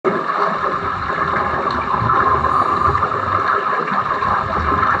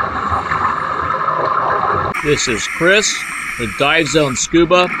This is Chris with Dive Zone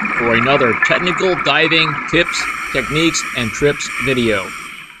Scuba for another technical diving tips, techniques, and trips video.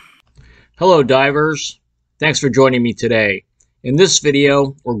 Hello divers, thanks for joining me today. In this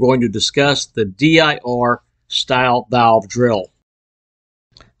video, we're going to discuss the DIR style valve drill.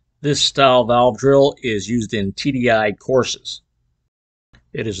 This style valve drill is used in TDI courses.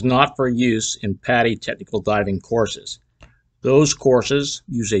 It is not for use in PADI technical diving courses. Those courses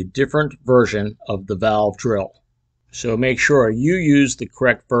use a different version of the valve drill. So make sure you use the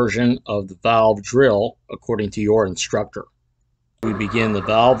correct version of the valve drill according to your instructor. We begin the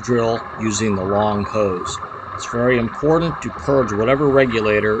valve drill using the long hose. It's very important to purge whatever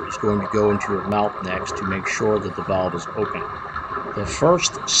regulator is going to go into your mouth next to make sure that the valve is open. The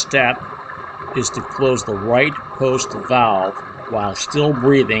first step is to close the right post valve while still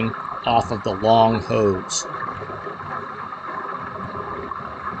breathing off of the long hose.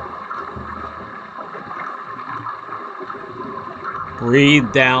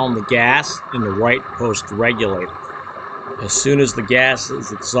 Breathe down the gas in the right post regulator. As soon as the gas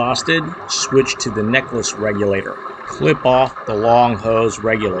is exhausted, switch to the necklace regulator. Clip off the long hose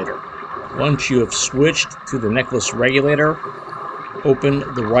regulator. Once you have switched to the necklace regulator, open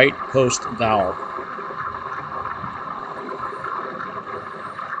the right post valve.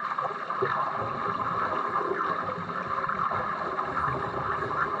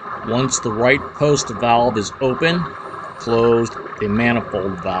 Once the right post valve is open, close the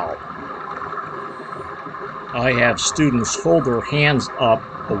manifold valve. I have students hold their hands up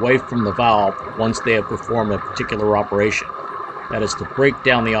away from the valve once they have performed a particular operation. That is to break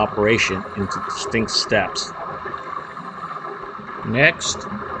down the operation into distinct steps. Next,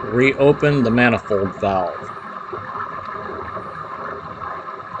 reopen the manifold valve.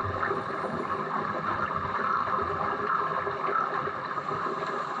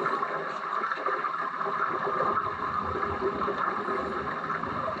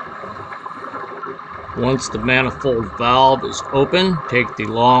 Once the manifold valve is open, take the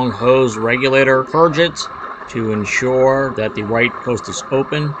long hose regulator, purge it to ensure that the right post is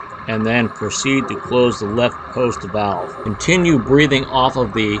open, and then proceed to close the left post valve. Continue breathing off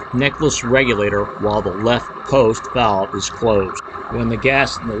of the necklace regulator while the left post valve is closed. When the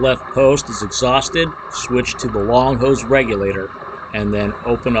gas in the left post is exhausted, switch to the long hose regulator and then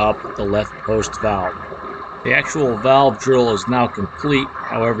open up the left post valve. The actual valve drill is now complete,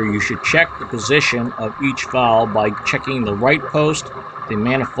 however you should check the position of each valve by checking the right post, the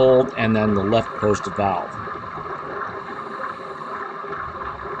manifold, and then the left post valve.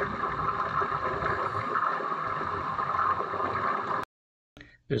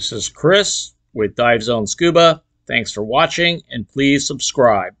 This is Chris with Dive Zone Scuba. Thanks for watching and please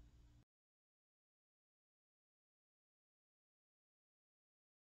subscribe.